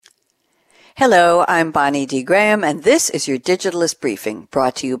Hello, I'm Bonnie D. Graham, and this is your Digitalist Briefing,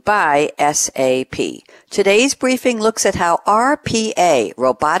 brought to you by SAP. Today's briefing looks at how RPA,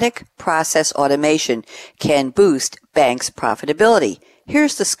 Robotic Process Automation, can boost banks' profitability.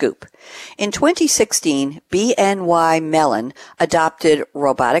 Here's the scoop. In 2016, BNY Mellon adopted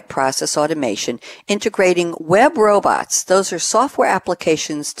Robotic Process Automation, integrating web robots, those are software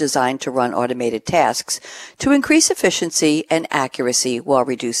applications designed to run automated tasks, to increase efficiency and accuracy while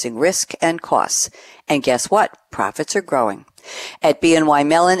reducing risk and costs. And guess what? Profits are growing. At BNY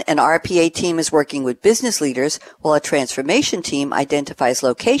Mellon, an RPA team is working with business leaders while a transformation team identifies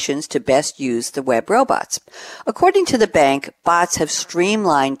locations to best use the web robots. According to the bank, bots have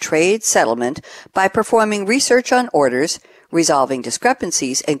streamlined trade settlement by performing research on orders, resolving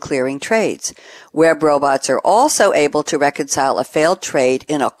discrepancies, and clearing trades. Web robots are also able to reconcile a failed trade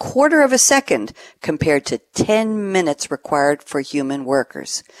in a quarter of a second compared to 10 minutes required for human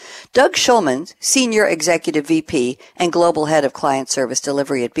workers. Doug Schulman, Senior Executive VP and Global Head of Client Service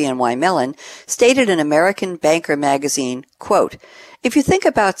Delivery at BNY Mellon, stated in American Banker magazine, quote, "If you think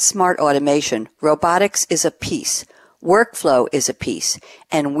about smart automation, robotics is a piece. Workflow is a piece,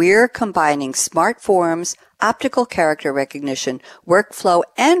 and we're combining smart forms, optical character recognition, workflow,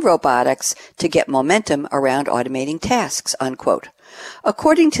 and robotics to get momentum around automating tasks," unquote.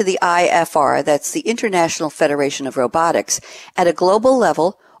 According to the IFR, that's the International Federation of Robotics, at a global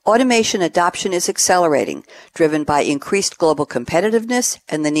level, automation adoption is accelerating, driven by increased global competitiveness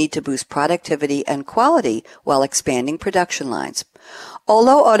and the need to boost productivity and quality while expanding production lines.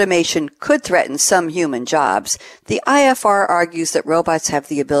 Although automation could threaten some human jobs, the IFR argues that robots have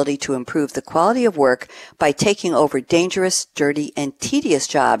the ability to improve the quality of work by taking over dangerous, dirty, and tedious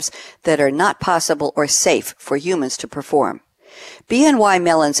jobs that are not possible or safe for humans to perform. BNY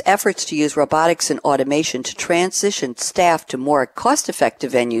Mellon's efforts to use robotics and automation to transition staff to more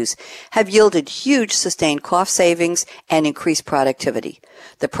cost-effective venues have yielded huge sustained cost savings and increased productivity.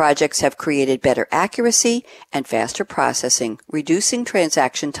 The projects have created better accuracy and faster processing, reducing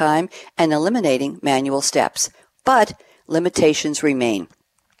transaction time and eliminating manual steps. But limitations remain.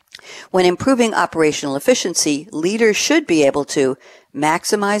 When improving operational efficiency, leaders should be able to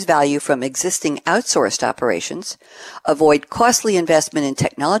maximize value from existing outsourced operations, avoid costly investment in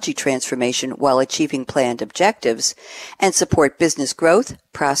technology transformation while achieving planned objectives, and support business growth,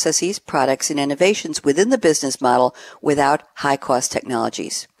 processes, products, and innovations within the business model without high-cost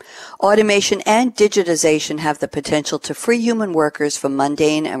technologies. Automation and digitization have the potential to free human workers from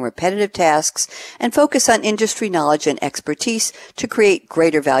mundane and repetitive tasks and focus on industry knowledge and expertise to create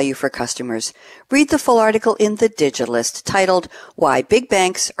greater value for customers. Read the full article in The Digitalist titled Why Big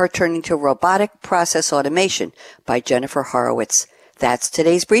Banks Are Turning to Robotic Process Automation by Jennifer Horowitz. That's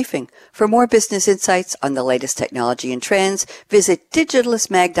today's briefing. For more business insights on the latest technology and trends, visit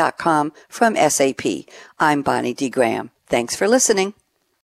digitalistmag.com from SAP. I'm Bonnie D. Graham. Thanks for listening.